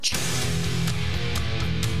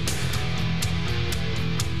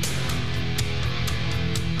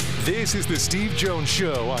This is the Steve Jones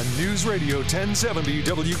Show on News Radio 1070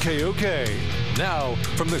 WKOK. Now,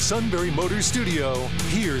 from the Sunbury Motors Studio,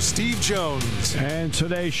 here's Steve Jones. And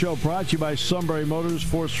today's show brought to you by Sunbury Motors,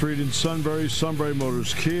 4th Street in Sunbury. Sunbury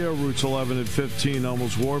Motors Kia, routes 11 and 15,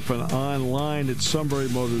 Elmels Wharf, and online at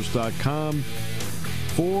sunburymotors.com.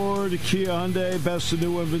 Ford, Kia, Hyundai, best of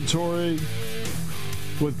new inventory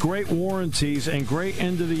with great warranties and great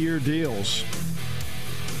end-of-the-year deals.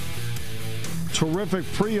 Terrific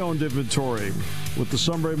pre-owned inventory with the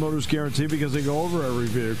Sunbury Motors guarantee because they go over every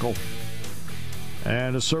vehicle.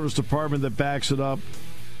 And a service department that backs it up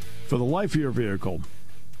for the life of your vehicle.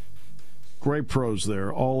 Great pros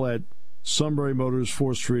there, all at Sunbury Motors,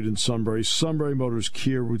 4th Street in Sunbury. Sunbury Motors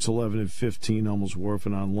Kia, routes 11 and 15, Elmels Wharf,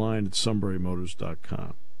 and online at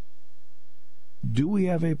sunburymotors.com. Do we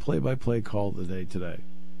have a play-by-play call of the day today?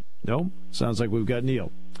 No? Sounds like we've got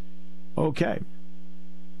Neal. Okay.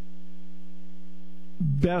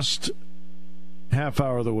 Best half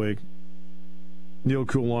hour of the week. Neal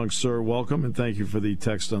Coolong, sir, welcome, and thank you for the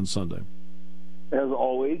text on Sunday. As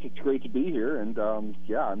always, it's great to be here, and I'm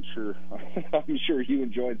sure you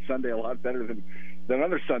enjoyed Sunday a lot better than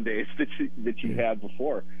other Sundays that you had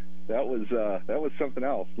before. That was something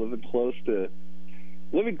else. Living close to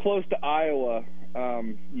Iowa,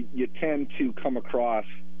 you tend to come across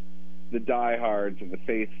the diehards and the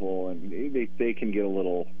faithful, and they can get a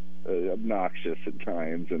little obnoxious at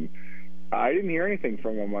times. And I didn't hear anything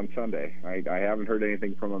from them on Sunday. I haven't heard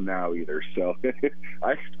anything from them now either. So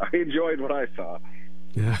I enjoyed what I saw.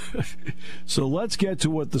 Yeah. So let's get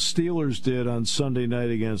to what the Steelers did on Sunday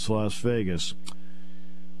night against Las Vegas.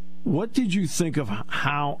 What did you think of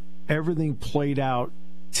how everything played out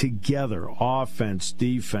together, offense,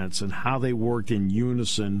 defense, and how they worked in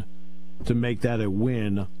unison to make that a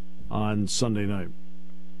win on Sunday night?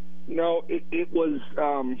 No, it was.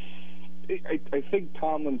 I think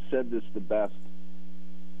Tomlin said this the best.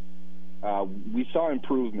 We saw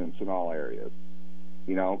improvements in all areas.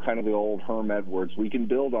 You know, kind of the old Herm Edwards, we can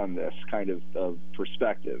build on this kind of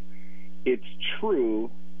perspective. It's true,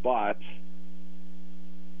 but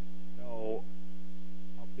you know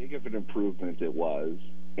how big of an improvement it was.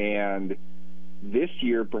 And this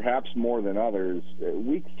year, perhaps more than others,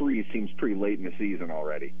 week 3 seems pretty late in the season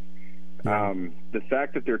already. The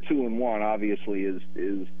fact that they're 2-1 obviously is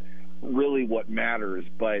really what matters,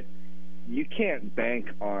 but you can't bank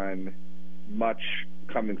on much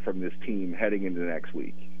coming from this team heading into next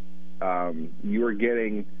week. You are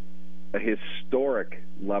getting a historic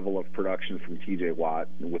level of production from T.J. Watt,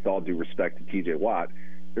 and with all due respect to T.J. Watt,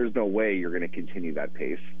 there's no way you're going to continue that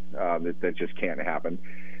pace. That just can't happen.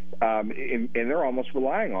 And they're almost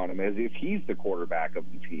relying on him as if he's the quarterback of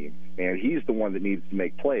the team, and he's the one that needs to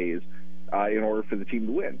make plays in order for the team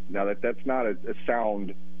to win. Now, that's not a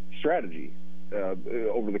sound strategy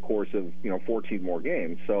over the course of 14 more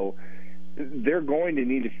games. So they're going to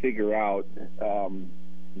need to figure out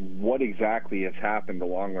what exactly has happened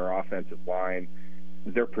along their offensive line.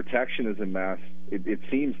 Their protection is a mess. It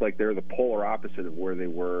seems like they're the polar opposite of where they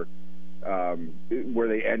were, where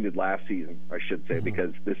they ended last season, I should say,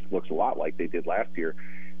 because this looks a lot like they did last year.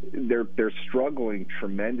 They're struggling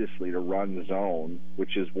tremendously to run zone,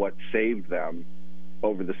 which is what saved them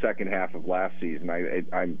over the second half of last season.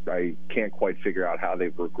 I can't quite figure out how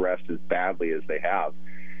they've regressed as badly as they have.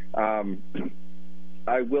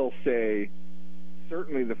 I will say,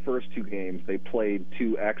 certainly the first 2 games, they played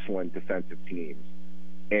 2 excellent defensive teams.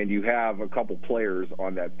 And you have a couple players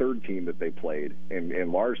on that third team that they played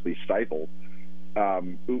and largely stifled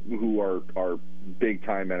who are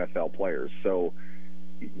big-time NFL players. So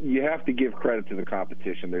you have to give credit to the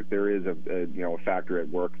competition. There is a factor at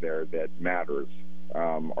work there that matters.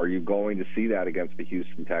 Are you going to see that against the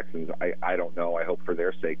Houston Texans? I don't know. I hope for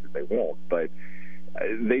their sake that they won't. But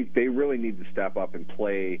they really need to step up and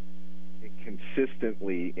play a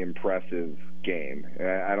consistently impressive game.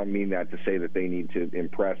 I don't mean that to say that they need to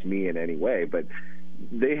impress me in any way, but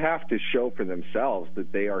they have to show for themselves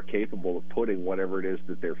that they are capable of putting whatever it is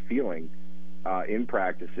that they're feeling in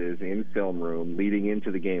practices, in film room, leading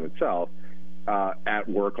into the game itself, at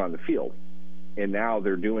work on the field. And now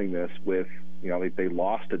they're doing this with, they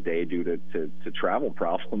lost a day due to travel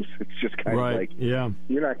problems. It's just kind of like,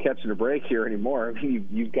 you're not catching a break here anymore. I mean,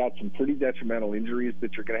 you've got some pretty detrimental injuries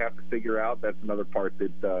that you're going to have to figure out. That's another part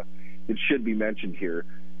that it should be mentioned here.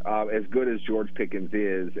 As good as George Pickens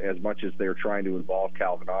is, as much as they're trying to involve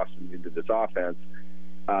Calvin Austin into this offense,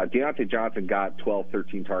 Deontay Johnson got 12,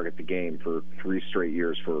 13 targets a game for 3 straight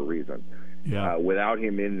years for a reason. Yeah. Without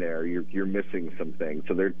him in there, you're missing some things.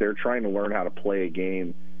 So they're trying to learn how to play a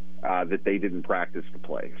game that they didn't practice to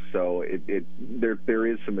play. So there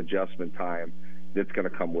is some adjustment time that's going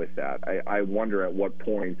to come with that. I wonder at what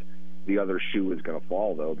point the other shoe is going to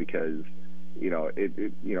fall, though, because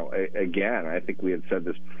again, I think we had said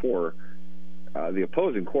this before. The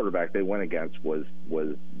opposing quarterback they went against was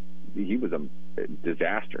a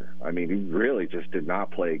disaster. I mean, he really just did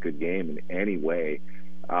not play a good game in any way.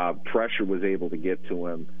 Pressure was able to get to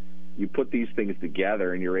him. You put these things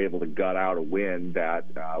together, and you're able to gut out a win that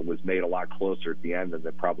was made a lot closer at the end than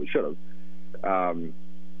it probably should have.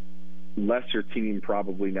 Lesser team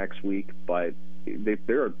probably next week, but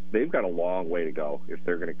they've got a long way to go if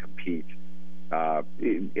they're going to compete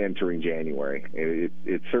entering January.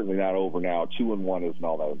 It's certainly not over now. 2-1 isn't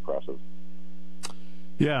all that impressive.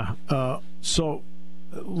 Yeah. So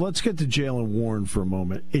let's get to Jaylen Warren for a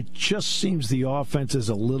moment. It just seems the offense is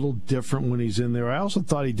a little different when he's in there. I also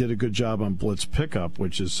thought he did a good job on blitz pickup,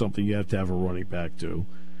 which is something you have to have a running back do.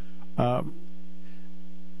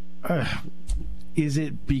 Is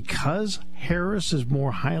it because Harris is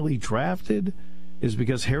more highly drafted? Is it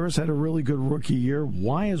because Harris had a really good rookie year?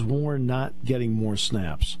 Why is Warren not getting more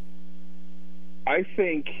snaps? I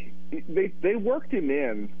think they worked him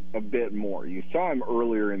in a bit more. You saw him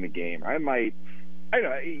earlier in the game. I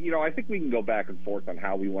think we can go back and forth on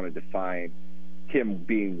how we want to define him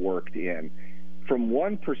being worked in. From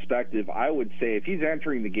one perspective, I would say if he's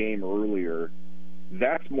entering the game earlier,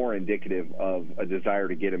 that's more indicative of a desire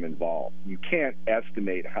to get him involved. You can't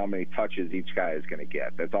estimate how many touches each guy is going to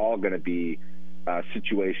get. That's all going to be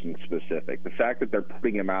situation specific. The fact that they're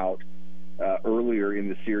putting him out earlier in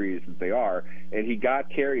the series that they are, and he got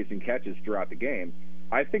carries and catches throughout the game,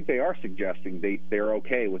 I think they are suggesting they're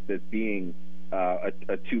okay with this being a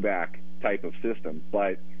two-back type of system.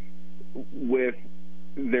 But with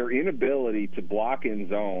their inability to block in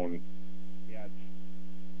zone,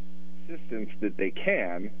 assistance that they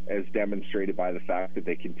can, as demonstrated by the fact that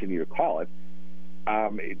they continue to call it,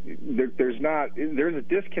 there's a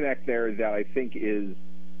disconnect there that I think is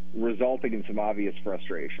resulting in some obvious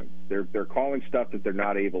frustration. They're calling stuff that they're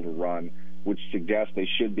not able to run, which suggests they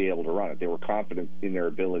should be able to run it. They were confident in their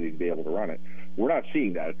ability to be able to run it. We're not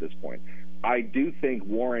seeing that at this point. I do think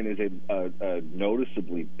Warren is a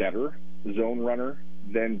noticeably better zone runner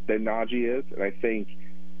than Najee is, and I think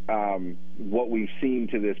what we've seen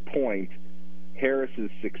to this point, Harris's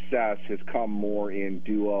success has come more in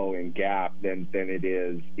duo and gap than it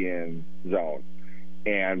is in zone.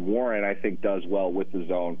 And Warren, I think, does well with the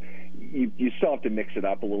zone. You still have to mix it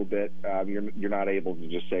up a little bit. You're not able to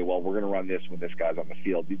just say, well, we're going to run this when this guy's on the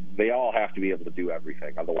field. They all have to be able to do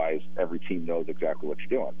everything. Otherwise, every team knows exactly what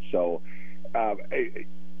you're doing. So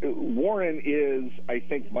Warren is, I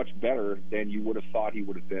think, much better than you would have thought he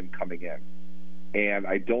would have been coming in. And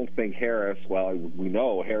I don't think Harris, well, we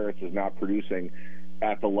know Harris is not producing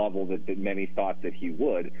at the level that many thought that he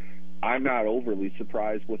would. I'm not overly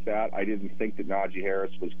surprised with that. I didn't think that Najee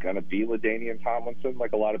Harris was going to be LaDainian Tomlinson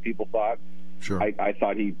like a lot of people thought. Sure. I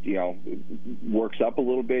thought he, works up a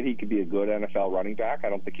little bit. He could be a good NFL running back. I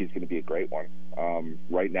don't think he's going to be a great one.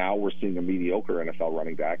 Right now we're seeing a mediocre NFL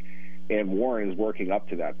running back, and Warren is working up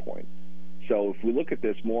to that point. So if we look at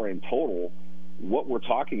this more in total, what we're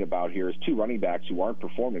talking about here is two running backs who aren't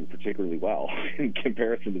performing particularly well in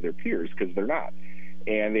comparison to their peers, because they're not.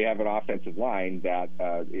 And they have an offensive line that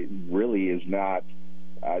it really is not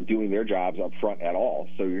doing their jobs up front at all.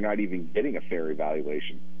 So you're not even getting a fair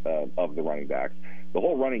evaluation of the running backs. The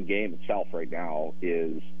whole running game itself right now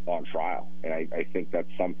is on trial. And I think that's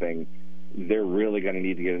something they're really going to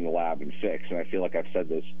need to get in the lab and fix. And I feel like I've said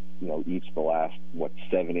this, each of the last,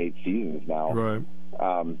 7-8 seasons now. Right.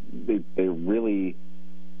 They're really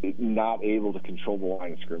not able to control the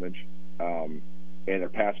line of scrimmage, and their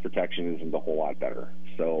pass protection isn't a whole lot better.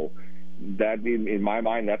 So that, in my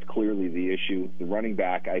mind, that's clearly the issue. The running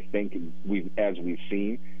back, I think, as we've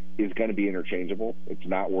seen, is going to be interchangeable. It's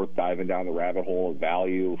not worth diving down the rabbit hole of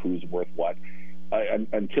value, who's worth what,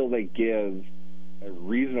 until they give a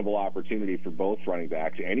reasonable opportunity for both running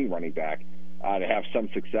backs, any running back, to have some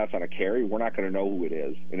success on a carry. We're not going to know who it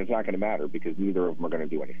is, and it's not going to matter because neither of them are going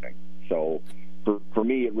to do anything. So for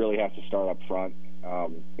me, it really has to start up front.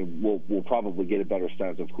 We'll probably get a better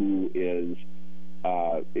sense of who is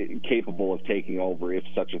capable of taking over if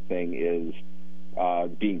such a thing is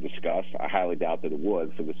being discussed. I highly doubt that it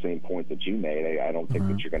would, for the same point that you made. I don't think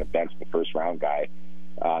that you're going to bench the first-round guy,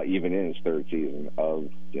 even in his third season of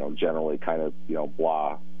generally kind of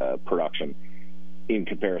blah production. In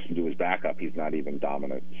comparison to his backup, he's not even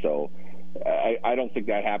dominant. So I don't think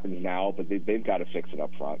that happens now, but they've got to fix it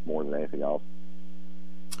up front more than anything else.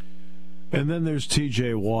 And then there's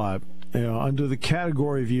T.J. Watt. Under the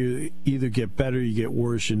category of you either get better, you get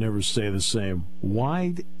worse, you never stay the same.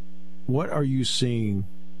 What are you seeing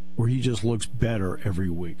or he just looks better every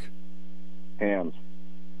week? Hands.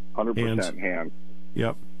 100% hands.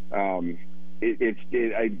 Yep.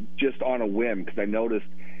 I just on a whim, because I noticed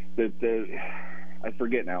that I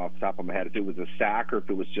forget now off the top of my head if it was a sack or if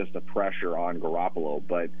it was just a pressure on Garoppolo,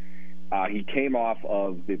 but he came off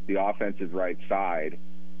of the offensive right side,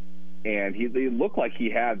 and he looked like he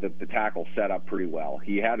had the tackle set up pretty well.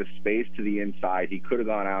 He had a space to the inside. He could have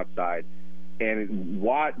gone outside. And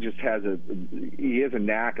Watt just has a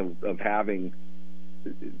knack of having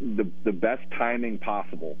the best timing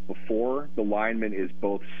possible before the lineman is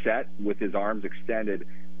both set with his arms extended,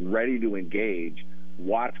 ready to engage.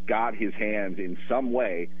 Watt's got his hands in some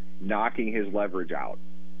way knocking his leverage out.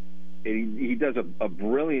 And he does a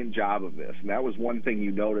brilliant job of this. And that was one thing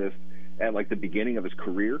you noticed at like the beginning of his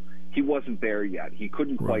career. He wasn't there yet. He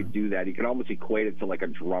couldn't quite do that. He could almost equate it to like a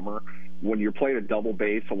drummer. When you're playing a double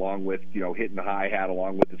bass along with, hitting the hi-hat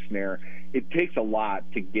along with the snare, it takes a lot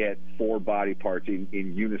to get four body parts in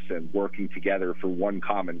unison working together for one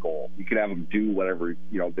common goal. You can have them do whatever,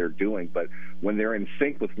 they're doing, but when they're in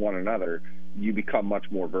sync with one another, you become much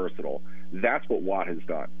more versatile. That's what Watt has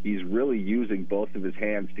done. He's really using both of his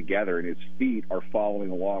hands together, and his feet are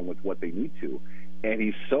following along with what they need to. And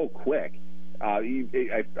he's so quick.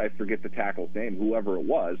 I forget the tackle's name, whoever it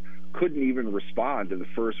was, couldn't even respond to the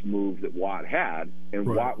first move that Watt had, and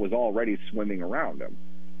Watt was already swimming around him.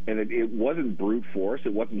 And it wasn't brute force.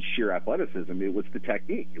 It wasn't sheer athleticism. It was the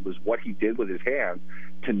technique. It was what he did with his hands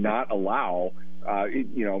to not allow,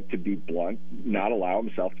 to be blunt, not allow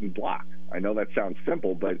himself to be blocked. I know that sounds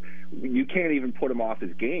simple, but you can't even put him off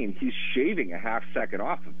his game. He's shaving a half second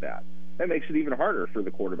off of that. That makes it even harder for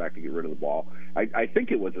the quarterback to get rid of the ball. I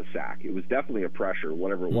think it was a sack. It was definitely a pressure,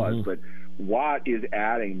 whatever it was. But Watt is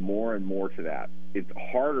adding more and more to that. It's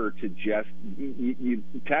harder to just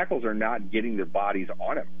tackles are not getting their bodies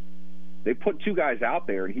on him. They put two guys out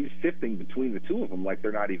there, and he's sifting between the two of them like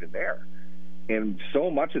they're not even there. And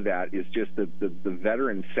so much of that is just the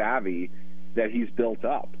veteran savvy that he's built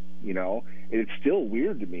up. And it's still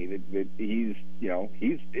weird to me that he's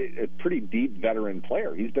a pretty deep veteran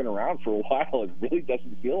player. He's been around for a while. It really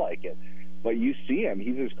doesn't feel like it. But you see him,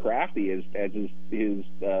 he's as crafty as his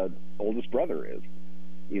oldest brother is.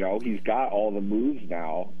 He's got all the moves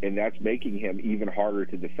now, and that's making him even harder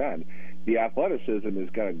to defend. The athleticism is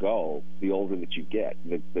going to go the older that you get.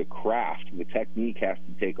 The craft, the technique has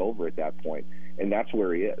to take over at that point, and that's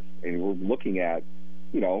where he is. And we're looking at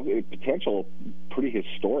a potential pretty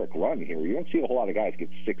historic run here. You don't see a whole lot of guys get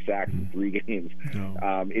 6 sacks in 3 games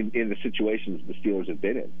in the situations the Steelers have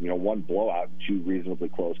been in. 1 blowout, 2 reasonably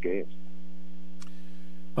close games.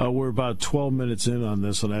 We're about 12 minutes in on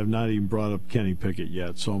this, and I have not even brought up Kenny Pickett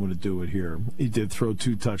yet, so I'm going to do it here. He did throw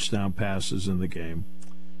 2 touchdown passes in the game.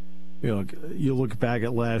 You look back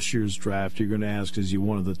at last year's draft, you're going to ask, is he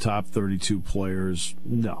one of the top 32 players?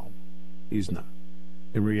 No, he's not.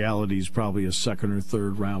 In reality, he's probably a 2nd or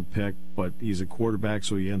 3rd round pick, but he's a quarterback,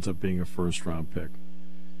 so he ends up being a 1st round pick.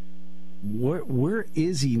 Where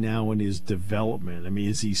is he now in his development? I mean,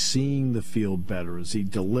 is he seeing the field better? Is he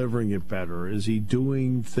delivering it better? Is he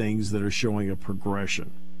doing things that are showing a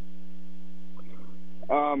progression?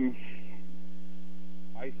 I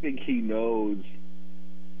think he knows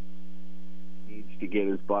he needs to get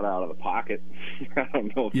his butt out of the pocket. I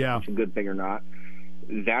don't know if that's a good thing or not.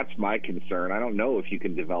 That's my concern. I don't know if you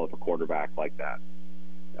can develop a quarterback like that.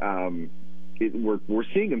 We're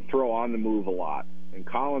seeing him throw on the move a lot, and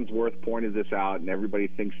Collinsworth pointed this out, and everybody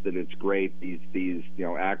thinks that it's great. These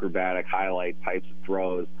acrobatic highlight types of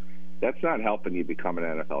throws. That's not helping you become an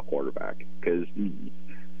NFL quarterback, because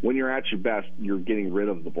when you're at your best, you're getting rid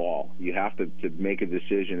of the ball. You have to make a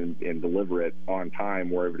decision and deliver it on time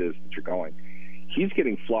wherever it is that you're going. He's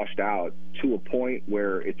getting flushed out to a point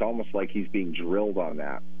where it's almost like he's being drilled on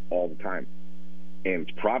that all the time. And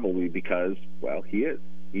it's probably because, well, he is.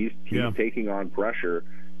 He's taking on pressure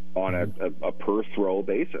on a per-throw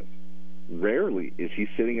basis. Rarely is he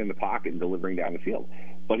sitting in the pocket and delivering down the field.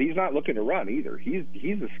 But he's not looking to run either. He's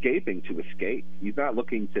escaping to escape. He's not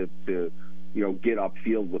looking to get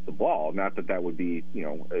upfield with the ball. Not that would be,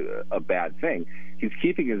 a bad thing. He's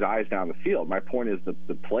keeping his eyes down the field. My point is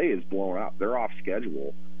the play is blown up. They're off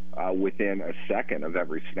schedule within a second of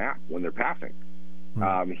every snap when they're passing.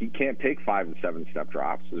 He can't take 5 and 7 step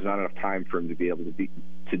drops. There's not enough time for him to be able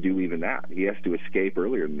to do even that. He has to escape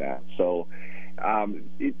earlier than that. So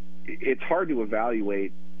it's hard to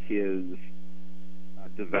evaluate his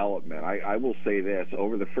development. I will say this: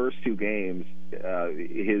 over the first 2 games,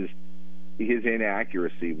 his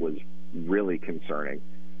inaccuracy was really concerning.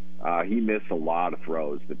 He missed a lot of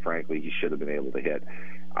throws that, frankly, he should have been able to hit.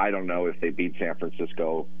 I don't know if they beat San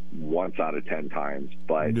Francisco once out of 10 times,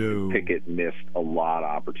 but Pickett missed a lot of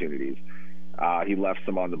opportunities. He left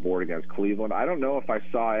some on the board against Cleveland. I don't know if I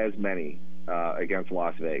saw as many against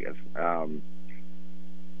Las Vegas.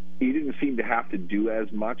 He didn't seem to have to do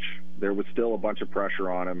as much. There was still a bunch of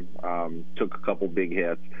pressure on him. Took a couple big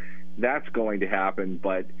hits. That's going to happen,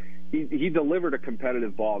 but he delivered a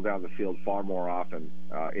competitive ball down the field far more often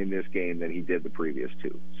in this game than he did the previous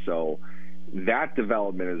two. So that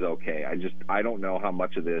development is okay. I don't know how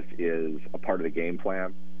much of this is a part of the game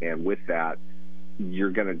plan, and with that,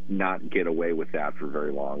 you're going to not get away with that for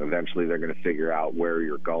very long. Eventually, they're going to figure out where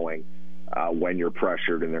you're going when you're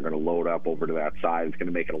pressured, and they're going to load up over to that side. It's going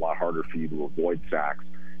to make it a lot harder for you to avoid sacks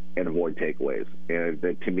and avoid takeaways. And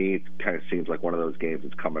to me, it kind of seems like one of those games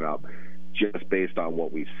that's coming up just based on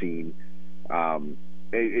what we've seen.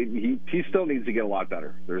 He still needs to get a lot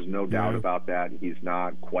better. There's no doubt about that. He's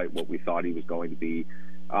not quite what we thought he was going to be.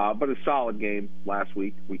 But a solid game last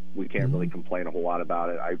week. We can't really complain a whole lot about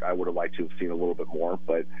it. I would have liked to have seen a little bit more,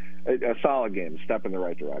 but a solid game, a step in the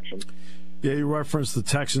right direction. Yeah, you referenced the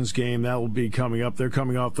Texans game. That will be coming up. They're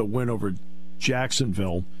coming off the win over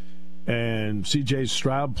Jacksonville. And C.J.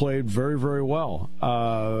 Stroud played very, very well.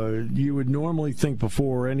 You would normally think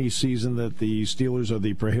before any season that the Steelers are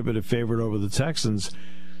the prohibitive favorite over the Texans.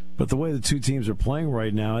 But the way the two teams are playing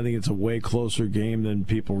right now, I think it's a way closer game than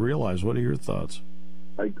people realize. What are your thoughts?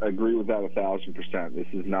 I agree with that 1,000%. This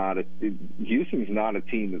is not Houston's not a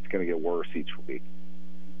team that's going to get worse each week.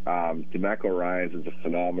 DeMeco Ryans is a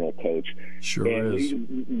phenomenal coach. Sure is.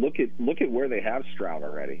 Look at where they have Stroud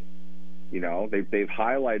already. You know, they've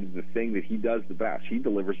highlighted the thing that he does the best. He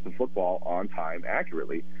delivers the football on time,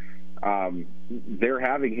 accurately. They're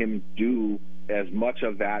having him do as much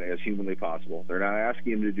of that as humanly possible. They're not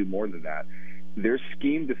asking him to do more than that. Their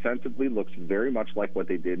scheme defensively looks very much like what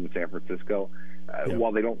they did in San Francisco.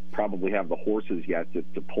 While they don't probably have the horses yet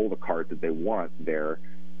to pull the cart that they want there,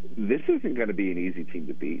 this isn't going to be an easy team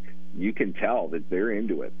to beat. You can tell that they're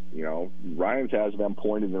into it. You know, Ryans has them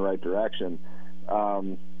pointed in the right direction.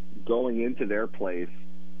 Going into their place,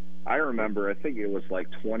 I remember, I think it was like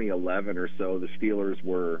 2011 or so, the Steelers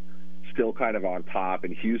were still kind of on top,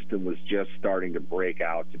 and Houston was just starting to break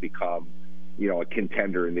out to become, you know, a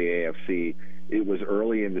contender in the AFC. It was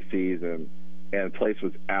early in the season, and the place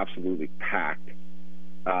was absolutely packed.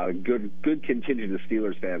 Good contingent of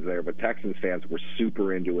Steelers fans there, but Texans fans were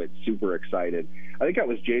super into it, super excited. I think that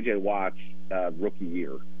was J.J. Watt's rookie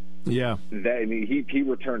year. Yeah. He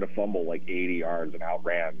returned a fumble like 80 yards and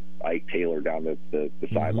outran Ike Taylor down the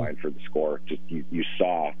sideline for the score. Just you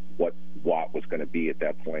saw what Watt was going to be at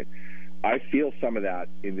that point. I feel some of that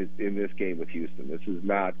in this game with Houston. They're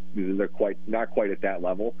not quite at that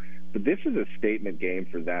level, but this is a statement game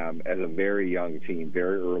for them as a very young team,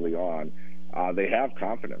 very early on. They have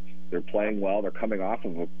confidence. They're playing well. They're coming off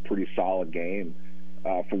of a pretty solid game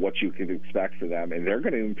for what you could expect for them, and they're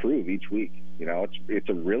going to improve each week. You know, it's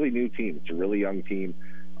a really new team. It's a really young team.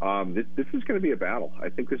 This is going to be a battle. I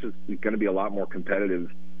think this is going to be a lot more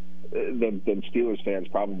competitive than Steelers fans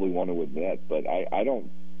probably want to admit. But I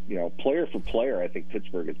don't, you know, player for player, I think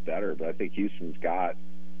Pittsburgh is better. But I think Houston's got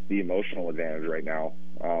the emotional advantage right now.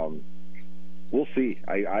 We'll see.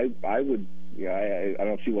 I would. Yeah, I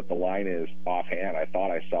don't see what the line is offhand. I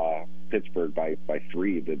thought I saw Pittsburgh by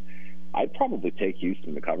 3, but I'd probably take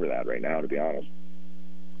Houston to cover that right now, to be honest.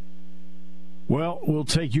 Well, we'll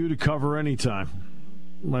take you to cover anytime.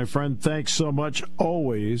 My friend, thanks so much.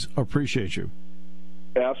 Always appreciate you.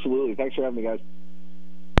 Absolutely. Thanks for having me, guys.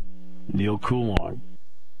 Neal Coolong.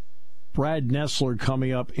 Brad Nessler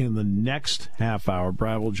coming up in the next half hour.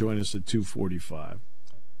 Brad will join us at 2:45.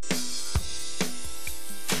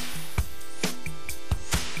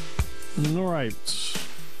 All right.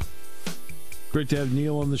 Great to have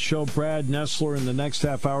Neal on the show. Brad Nessler in the next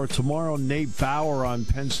half hour. Tomorrow, Nate Bauer on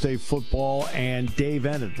Penn State football, and Dave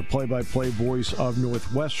Ennett, the play-by-play voice of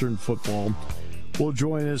Northwestern football, will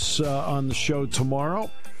join us on the show tomorrow.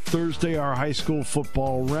 Thursday, our high school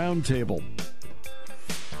football roundtable.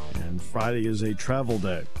 And Friday is a travel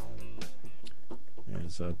day,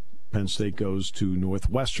 as Penn State goes to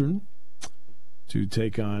Northwestern to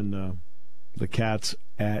take on the Cats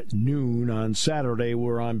at noon on Saturday.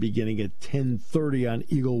 We're on beginning at 10:30 on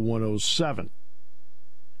Eagle 107.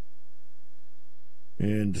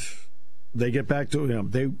 And they get back to, you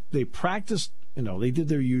know, they practiced, you know, they did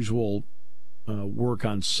their usual work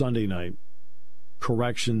on Sunday night,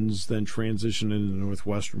 corrections, then transition into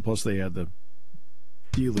Northwestern. Plus they had the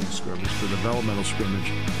D-League scrimmage, the developmental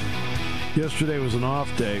scrimmage. Yesterday was an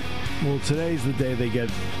off day. Well, today's the day they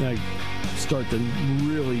start to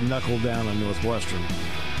really knuckle down on Northwestern.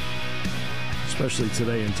 especially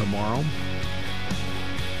today and tomorrow.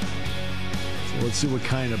 So let's see what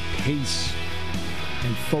kind of pace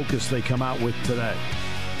and focus they come out with today.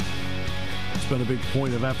 It's been a big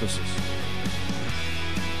point of emphasis.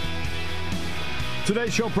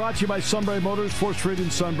 Today's show brought to you by Sunbury Motors, 4th Street in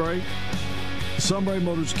Sunbury. Sunbury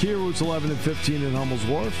Motors Kia, routes 11 and 15 in Hummel's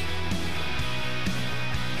Wharf.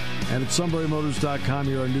 And at sunburymotors.com,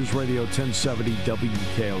 you're on News Radio 1070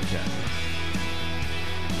 WKOK.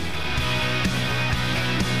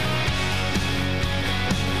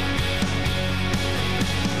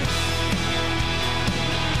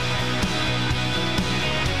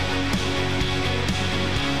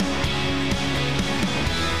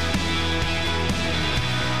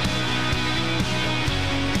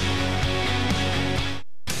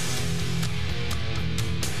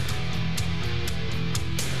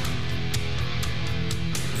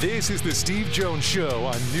 This is the Steve Jones Show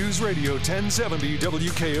on News Radio 1070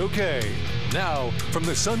 WKOK. Now, from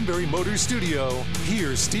the Sunbury Motors Studio,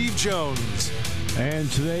 here's Steve Jones. And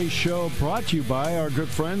today's show brought to you by our good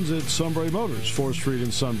friends at Sunbury Motors, 4th Street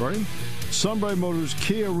in Sunbury. Sunbury Motors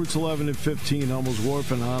Kia, routes 11 and 15, Hummel's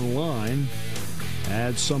Wharf, and online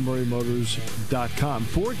at sunburymotors.com.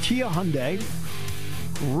 For Kia Hyundai,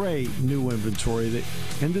 great new inventory. The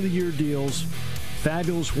end-of-the-year deals,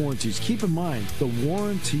 fabulous warranties. Keep in mind, the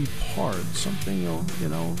warranty part, something,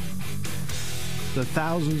 the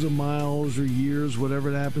thousands of miles or years,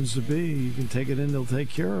 whatever it happens to be, you can take it in, they'll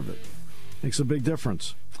take care of it. Makes a big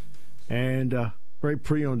difference. And great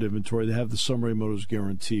pre-owned inventory. They have the Sunbury Motors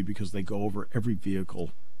guarantee because they go over every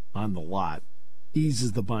vehicle on the lot.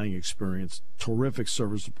 Eases the buying experience. Terrific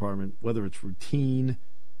service department. Whether it's routine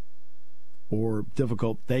or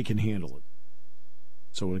difficult, they can handle it.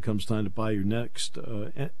 So when it comes time to buy your next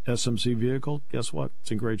SMC vehicle, guess what?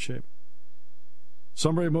 It's in great shape.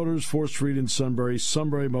 Sunbury Motors, 4th Street in Sunbury.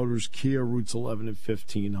 Sunbury Motors Kia, routes 11 and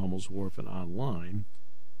 15, Hummel's Wharf, and online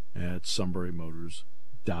at sunburymotors.com.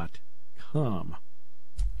 All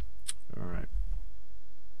right.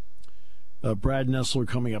 Brad Nessler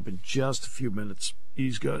coming up in just a few minutes.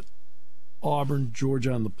 He's got Auburn,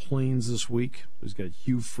 Georgia on the Plains this week. He's got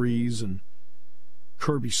Hugh Freeze and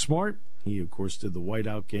Kirby Smart. He, of course, did the White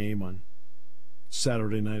Out game on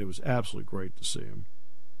Saturday night. It was absolutely great to see him.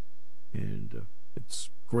 And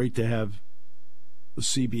it's great to have the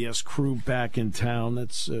CBS crew back in town.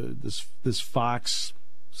 That's this Fox,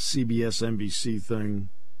 CBS, NBC thing.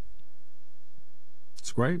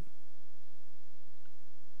 It's great.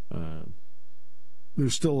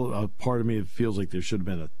 There's still a part of me that feels like there should have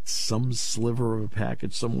been some sliver of a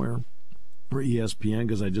package somewhere for ESPN,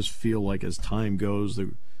 because I just feel like as time goes,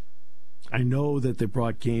 I know that they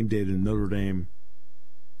brought game day to Notre Dame,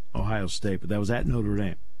 Ohio State, but that was at Notre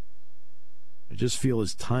Dame. I just feel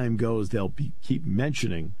as time goes, they'll keep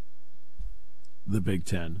mentioning the Big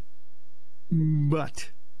Ten,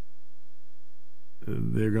 but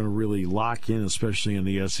they're going to really lock in, especially in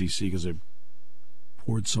the SEC, because they've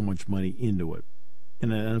poured so much money into it.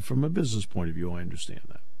 And from a business point of view, I understand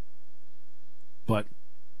that. But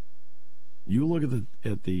you look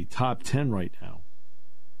at the top 10 right now.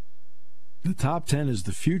 The top 10 is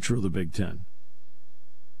the future of the Big Ten.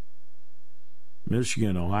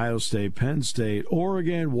 Michigan, Ohio State, Penn State,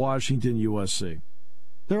 Oregon, Washington, USC.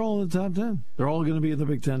 They're all in the top 10. They're all going to be in the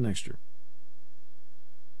Big Ten next year.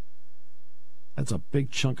 That's a big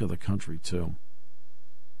chunk of the country, too.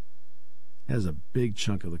 That's a big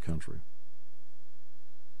chunk of the country.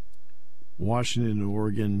 Washington and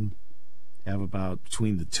Oregon have about,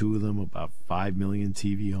 between the two of them, about 5 million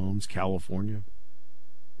TV homes. California,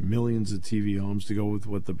 millions of TV homes to go with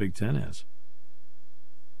what the Big Ten has.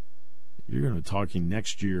 You're going to be talking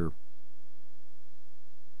next year.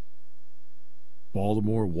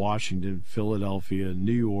 Baltimore, Washington, Philadelphia,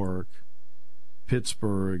 New York,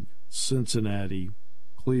 Pittsburgh, Cincinnati,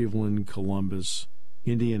 Cleveland, Columbus,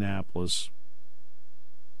 Indianapolis,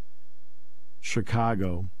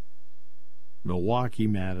 Chicago, Milwaukee,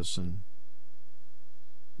 Madison,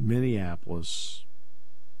 Minneapolis,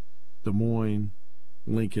 Des Moines,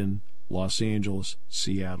 Lincoln, Los Angeles,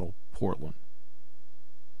 Seattle, Portland.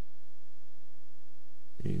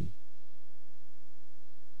 And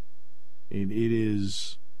it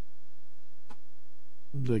is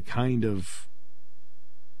the kind of,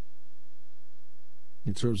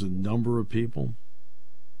 in terms of number of people,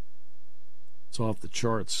 it's off the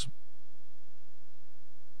charts.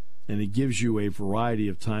 And it gives you a variety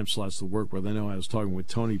of time slots to work with. I know I was talking with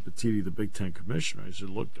Tony Petitti, the Big Ten commissioner. I said,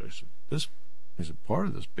 look, part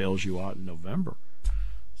of this bails you out in November.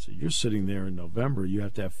 So you're sitting there in November, you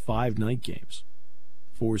have to have 5 night games,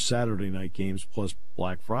 4 Saturday night games plus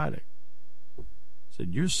Black Friday. I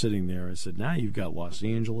said, you're sitting there. I said, now you've got Los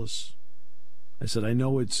Angeles. I said, I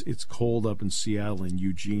know it's cold up in Seattle and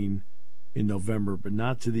Eugene in November, but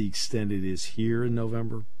not to the extent it is here in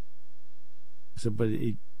November. I said,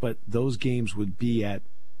 but those games would be at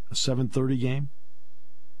a 7:30 game,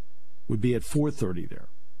 would be at 4:30 there.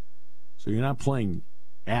 So you're not playing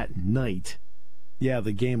at night. Yeah,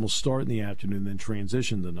 the game will start in the afternoon, then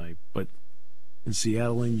transition the night. But in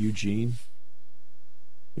Seattle and Eugene,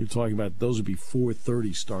 you're talking about those would be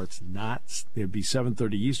 4:30 starts, it'd be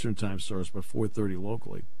 7:30 Eastern time starts, but 4:30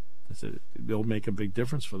 locally. I said it'll make a big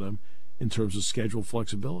difference for them in terms of schedule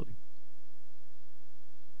flexibility.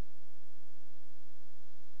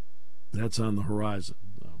 That's on the horizon,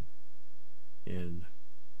 though. And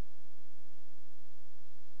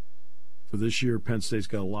for this year, Penn State's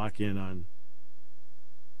got to lock in on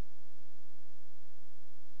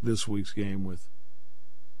this week's game with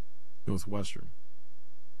Northwestern.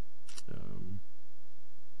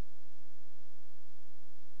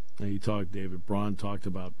 David Braun talked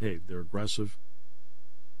about, hey, they're aggressive.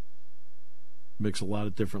 Mix a lot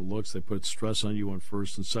of different looks. They put stress on you on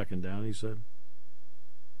first and second down, he said.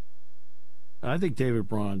 I think David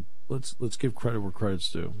Braun, let's give credit where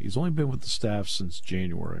credit's due. He's only been with the staff since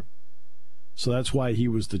January. So that's why he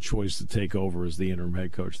was the choice to take over as the interim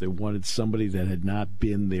head coach. They wanted somebody that had not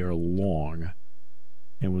been there long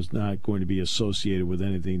and was not going to be associated with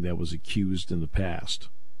anything that was accused in the past.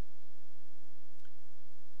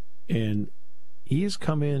 And he has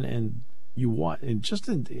come in, and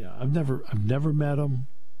I've never met him,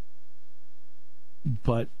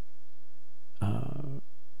 but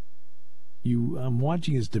I'm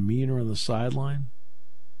watching his demeanor on the sideline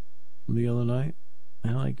from the other night.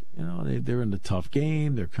 And they're in a tough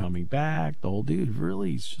game. They're coming back. The whole dude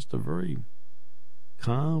really is just a very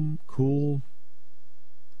calm, cool,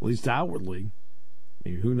 at least outwardly. I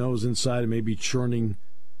mean, who knows inside it may be churning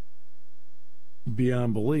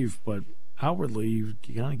beyond belief, but outwardly you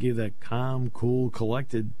kind of gave that calm, cool,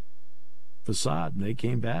 collected facade. And they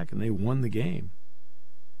came back and they won the game.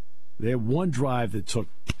 They had one drive that took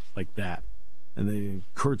like that. And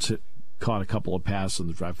Kurtz caught a couple of passes in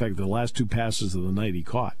the drive. In fact, the last two passes of the night he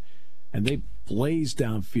caught. And they blazed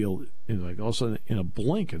downfield all of a sudden in a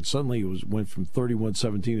blink, and suddenly it went from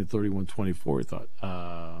 31-17 to 31-24. I thought,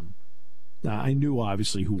 now I knew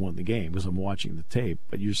obviously who won the game because I'm watching the tape,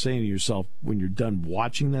 but you're saying to yourself, when you're done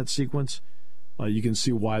watching that sequence, you can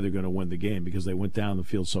see why they're going to win the game, because they went down the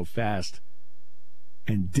field so fast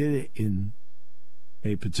and did it in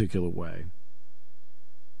a particular way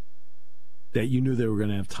that you knew they were going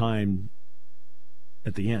to have time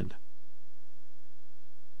at the end,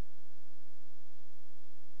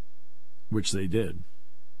 which they did.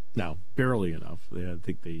 Now, barely enough. I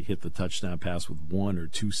think they hit the touchdown pass with 1 or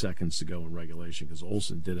 2 seconds to go in regulation because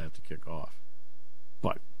Olsen did have to kick off.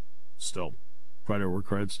 But still, credit where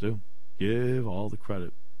credit's due. Give all the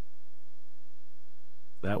credit.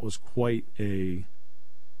 That was quite a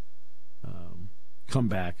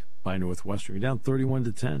comeback by Northwestern. You're down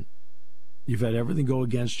 31-10. You've had everything go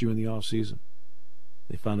against you in the offseason.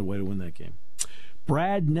 They found a way to win that game.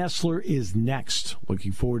 Brad Nessler is next.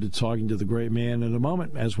 Looking forward to talking to the great man in a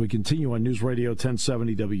moment as we continue on News Radio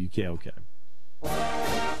 1070 WKOK.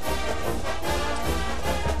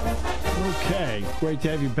 Okay, great to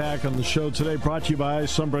have you back on the show today. Brought to you by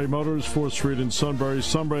Sunbury Motors, 4th Street in Sunbury.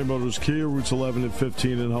 Sunbury Motors Kia, routes 11 and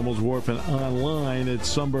 15 in Hummel's Wharf, and online at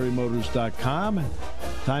sunburymotors.com.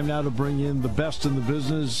 Time now to bring in the best in the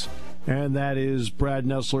business, and that is Brad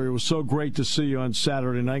Nessler. It was so great to see you on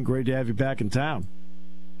Saturday night. Great to have you back in town.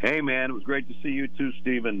 Hey, man, it was great to see you too,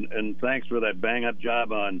 Steve, and thanks for that bang-up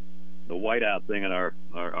job on the White Out thing in our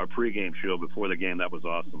pregame show before the game. That was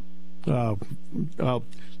awesome.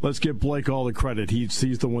 Let's give Blake all the credit.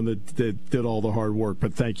 He's the one that did all the hard work,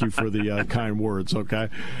 but thank you for the kind words, okay?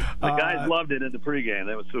 The guys loved it in the pregame.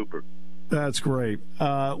 That was super. That's great.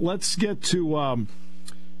 Let's get to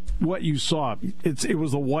what you saw. It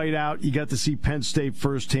was a whiteout. You got to see Penn State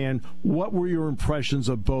firsthand. What were your impressions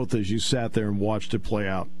of both as you sat there and watched it play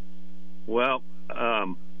out? Well,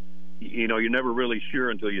 you're never really sure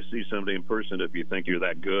until you see somebody in person if you think you're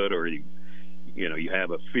that good, or you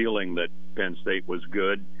have a feeling that Penn State was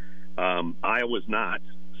good. I was not,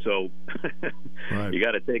 so right. You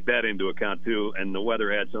got to take that into account too. And the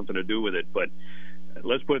weather had something to do with it. But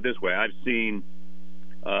let's put it this way: I've seen.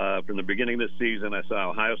 From the beginning of this season, I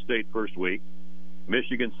saw Ohio State first week,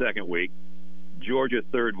 Michigan second week, Georgia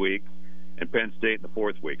third week, and Penn State in the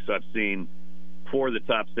fourth week. So I've seen 4 of the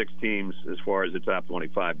top 6 teams as far as the top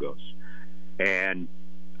 25 goes. And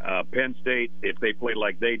Penn State, if they play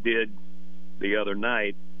like they did the other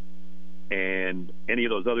night, and any of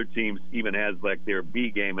those other teams even has like their B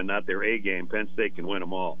game and not their A game, Penn State can win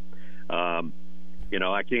them all.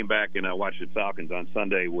 I came back and I watched the Falcons on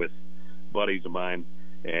Sunday with buddies of mine,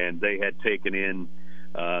 and they had taken in,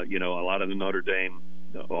 a lot of the Notre Dame,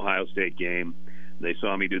 Ohio State game. They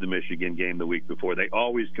saw me do the Michigan game the week before. They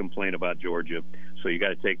always complain about Georgia, so you got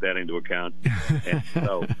to take that into account. And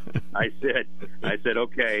so I said,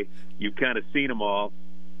 okay, you've kind of seen them all.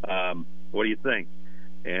 What do you think?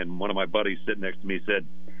 And one of my buddies sitting next to me said,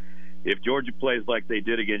 if Georgia plays like they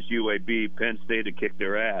did against UAB, Penn State would kick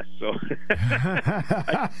their ass. So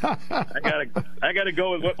I got to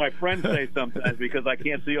go with what my friends say sometimes because I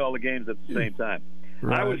can't see all the games at the same time.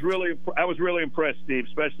 Right. I was really impressed, Steve,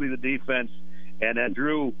 especially the defense. And then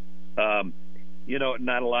Drew,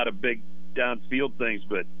 not a lot of big downfield things,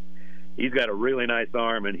 but he's got a really nice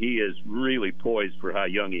arm, and he is really poised for how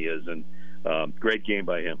young he is. And great game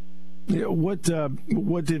by him. Yeah, look,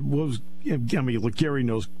 Gary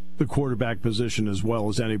knows the quarterback position as well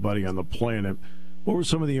as anybody on the planet. What were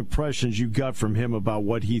some of the impressions you got from him about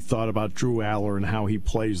what he thought about Drew Allar and how he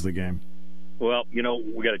plays the game? Well,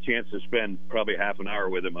 we got a chance to spend probably half an hour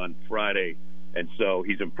with him on Friday, and so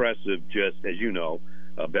he's impressive, just as you know,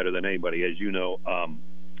 better than anybody, as you know,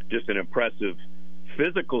 just an impressive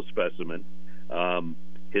physical specimen.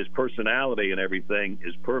 His personality and everything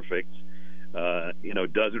is perfect.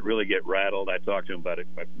 Doesn't really get rattled. I talked to him about it.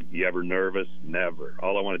 You ever nervous? Never.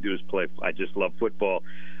 All I want to do is play. I just love football.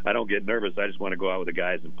 I don't get nervous. I just want to go out with the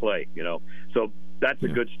guys and play, So that's a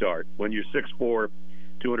good start. When you're 6'4",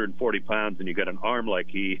 240 pounds, and you got an arm like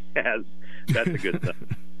he has, that's a good thing.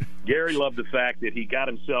 Gary loved the fact that he got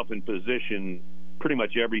himself in position pretty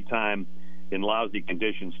much every time in lousy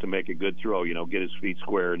conditions to make a good throw, get his feet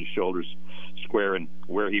square and his shoulders square, and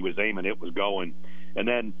where he was aiming, it was going. And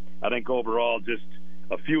then I think overall just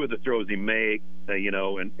a few of the throws he made,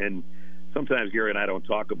 and sometimes Gary and I don't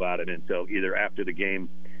talk about it until either after the game,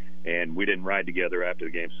 and we didn't ride together after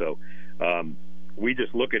the game. So we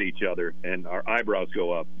just look at each other and our eyebrows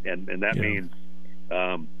go up, and that means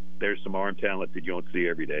there's some arm talent that you don't see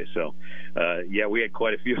every day. So, we had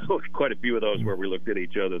quite a few of those where we looked at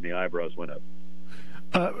each other and the eyebrows went up.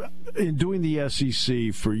 In doing the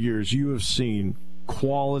SEC for years, you have seen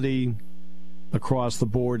quality across the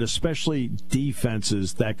board, especially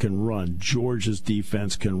defenses that can run. Georgia's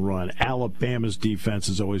defense can run. Alabama's defense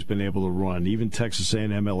has always been able to run. Even Texas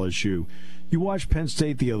A&M, LSU. You watched Penn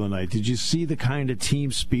State the other night. Did you see the kind of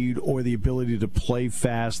team speed or the ability to play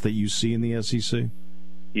fast that you see in the SEC?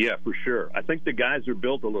 Yeah, for sure. I think the guys are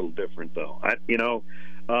built a little different, though. Elise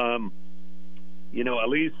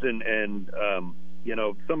and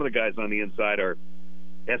some of the guys on the inside are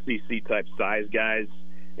SEC type size guys.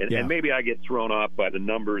 And maybe I get thrown off by the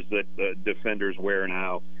numbers that the defenders wear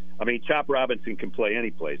now. I mean, Chop Robinson can play any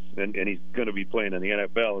place, and he's going to be playing in the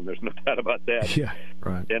NFL, and there's no doubt about that. Yeah,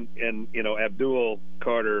 right. And Abdul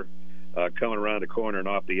Carter coming around the corner and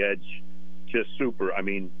off the edge, just super. I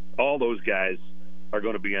mean, all those guys are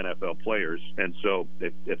going to be NFL players, and so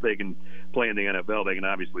if they can play in the NFL, they can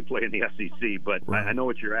obviously play in the SEC. But right. I know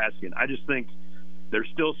what you're asking. I just think there's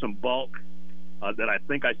still some bulk that I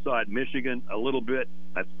think I saw at Michigan a little bit.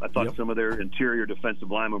 I thought some of their interior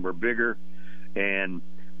defensive linemen were bigger,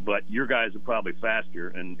 but your guys are probably faster,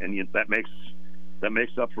 and that makes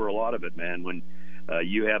up for a lot of it, man. When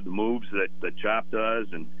you have the moves that Chop does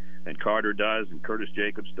and Carter does and Curtis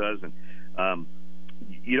Jacobs does, and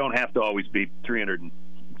you don't have to always be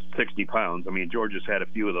 360 pounds. I mean, Georgia's had a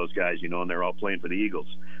few of those guys, and they're all playing for the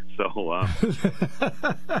Eagles. So, or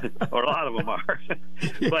a lot of them are.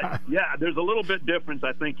 But, there's a little bit difference,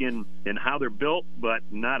 I think, in how they're built, but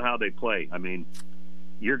not how they play. I mean,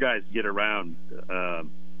 your guys get around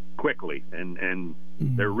quickly, and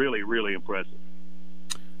they're really, really impressive.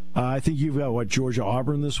 I think you've got,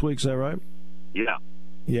 Georgia-Auburn this week, is that right? Yeah.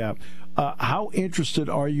 Yeah. How interested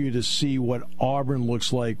are you to see what Auburn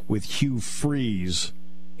looks like with Hugh Freeze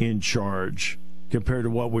in charge compared to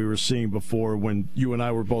what we were seeing before when you and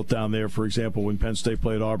I were both down there, for example, when Penn State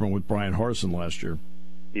played Auburn with Brian Harsin last year?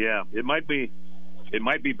 Yeah, it might be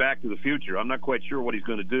back to the future. I'm not quite sure what he's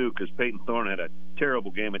going to do because Peyton Thorne had a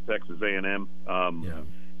terrible game at Texas A&M.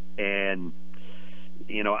 And,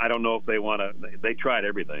 I don't know if they want to – they tried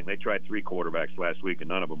everything. They tried 3 quarterbacks last week, and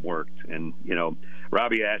none of them worked. And,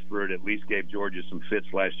 Robbie Ashford at least gave Georgia some fits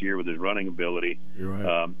last year with his running ability. You're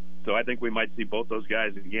right. So I think we might see both those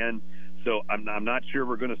guys again. So I'm not sure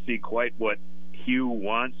we're going to see quite what Hugh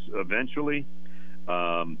wants eventually.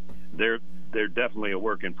 They're definitely a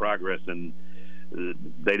work in progress, and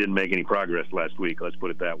they didn't make any progress last week, let's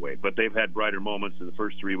put it that way. But they've had brighter moments in the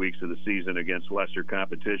first 3 weeks of the season against lesser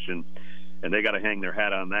competition. and they got to hang their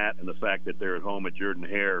hat on that and the fact that they're at home at Jordan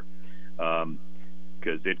Hare,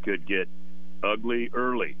 because it could get ugly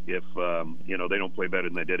early if they don't play better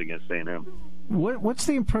than they did against A&M. What's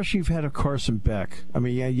the impression you've had of Carson Beck? I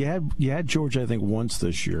mean, you had George, I think, once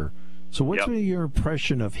this year. So what's been your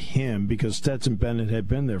impression of him? Because Stetson Bennett had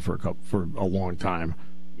been there for a long time.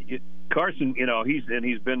 Carson,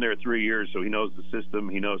 he's been there 3 years, so he knows the system.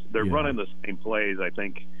 He knows they're running the same plays. I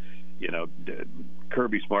think,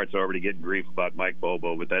 Kirby Smart's already getting grief about Mike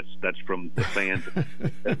Bobo, but that's from the fans.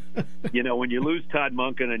 When you lose Todd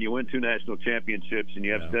Monken and you win 2 national championships and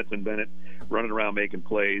you have Stetson Bennett running around making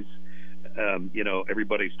plays,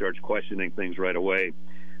 everybody starts questioning things right away.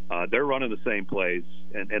 They're running the same plays,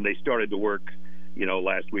 and they started to work,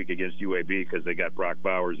 last week against UAB because they got Brock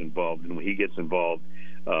Bowers involved, and when he gets involved,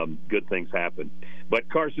 good things happen. But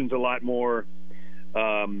Carson's a lot more,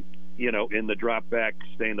 in the drop back,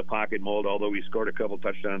 stay in the pocket mold, although he scored a couple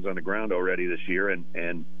touchdowns on the ground already this year.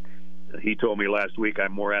 And he told me last week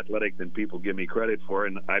I'm more athletic than people give me credit for,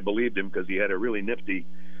 and I believed him because he had a really nifty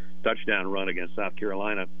touchdown run against South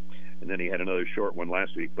Carolina, and then he had another short one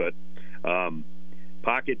last week. But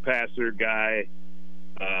pocket passer guy,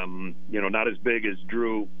 not as big as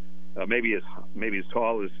Drew, maybe as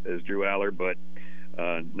tall as Drew Aller, but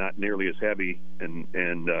not nearly as heavy,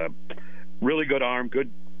 and really good arm,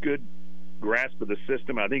 good grasp of the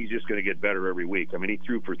system. I think he's just going to get better every week. I mean, he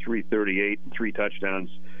threw for 338 and 3 touchdowns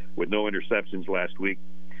with no interceptions last week,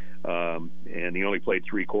 and he only played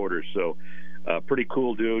 3 quarters. So pretty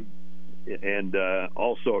cool dude, and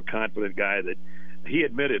also a confident guy that he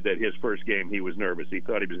admitted that his first game he was nervous. He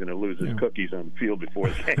thought he was going to lose his cookies on the field before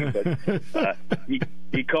the game. But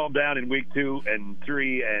he calmed down in week 2 and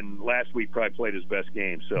 3, and last week probably played his best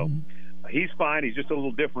game. So he's fine. He's just a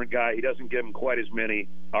little different guy. He doesn't give him quite as many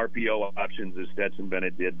RPO options as Stetson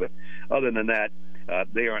Bennett did. But other than that,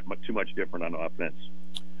 they aren't too much different on offense.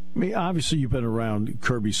 I mean, obviously you've been around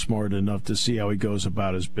Kirby Smart enough to see how he goes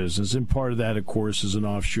about his business. And part of that, of course, is an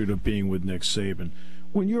offshoot of being with Nick Saban.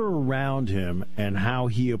 When you're around him and how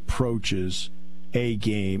he approaches a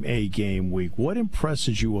game week, what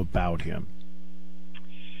impresses you about him?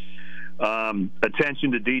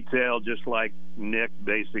 Attention to detail, just like Nick,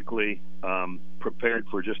 basically. Prepared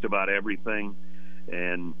for just about everything,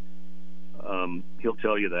 and he'll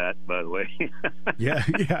tell you that, by the way. yeah,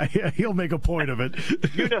 he'll make a point of it.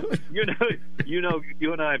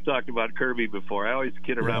 You and I have talked about Kirby before. I always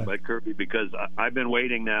kid around about Kirby because I've been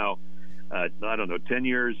waiting now. 10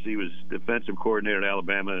 years. He was defensive coordinator at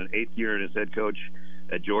Alabama, an 8th year in as head coach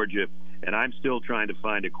at Georgia, and I'm still trying to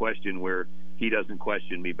find a question where he doesn't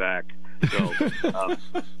question me back. So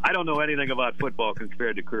I don't know anything about football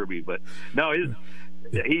compared to Kirby, but no,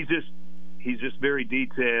 he's just very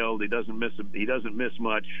detailed. He doesn't miss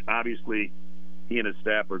much. Obviously, he and his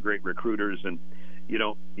staff are great recruiters, and you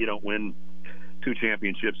don't win 2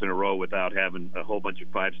 championships in a row without having a whole bunch of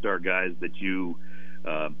 5-star guys that you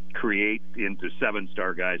create into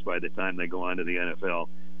 7-star guys by the time they go on to the NFL.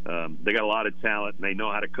 They got a lot of talent, and they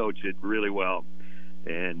know how to coach it really well.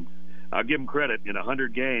 And I'll give him credit. In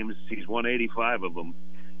 100 games, he's won 85 of them.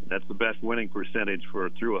 That's the best winning percentage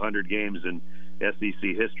through 100 games in SEC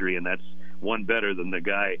history, and that's one better than the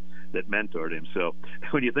guy that mentored him. So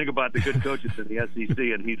when you think about the good coaches in the SEC,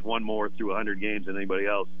 and he's won more through 100 games than anybody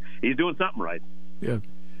else, he's doing something right. Yeah.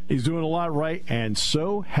 He's doing a lot right, and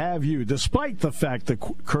so have you. Despite the fact that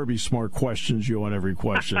Kirby Smart questions you on every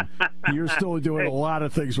question, you're still doing a lot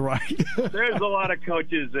of things right. There's a lot of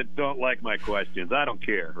coaches that don't like my questions. I don't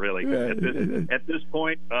care, really. At this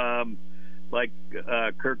point, like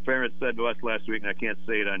Kirk Ferentz said to us last week, and I can't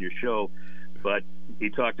say it on your show, but he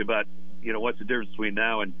talked about, what's the difference between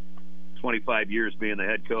now and 25 years being the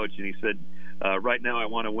head coach, and he said, right now I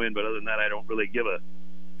want to win, but other than that I don't really give a...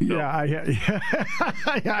 So. Yeah,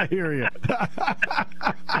 I hear you.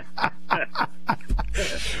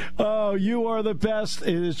 Oh, you are the best.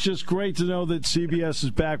 It is just great to know that CBS is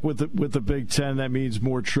back with the Big Ten. That means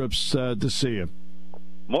more trips to see you.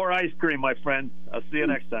 More ice cream, my friend. I'll see you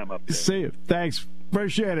next time up there. See you. Thanks.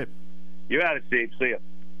 Appreciate it. You got it, Steve. See you.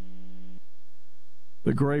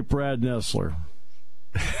 The great Brad Nessler.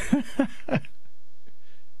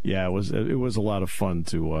 Yeah, it was a lot of fun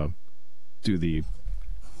to do the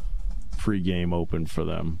pregame open for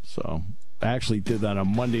them. So I actually did that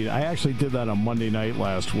on Monday night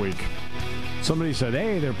last week. Somebody said,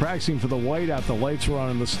 hey, they're practicing for the White Out. The lights were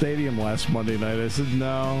on in the stadium last Monday night. I said,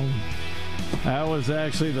 no. That was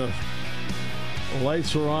actually the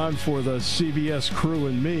lights were on for the CBS crew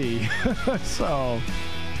and me. So,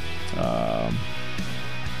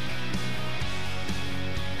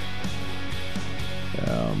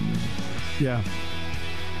 yeah.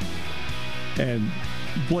 And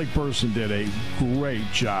Blake Burson did a great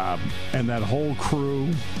job. And that whole crew,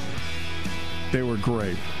 they were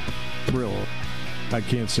great. Really. I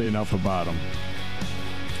can't say enough about them.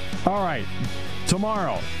 All right.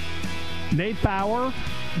 Tomorrow, Nate Bauer,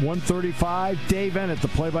 1:35. Dave Ennett, the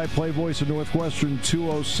play-by-play voice of Northwestern,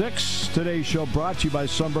 2:06. Today's show brought to you by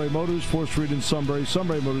Sunbury Motors, 4th Street in Sunbury.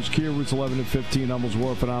 Sunbury Motors, Kia, routes 11 and 15, Hummels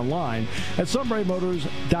Wharf, and online at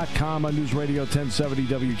sunburymotors.com on News Radio 1070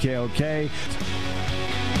 WKOK.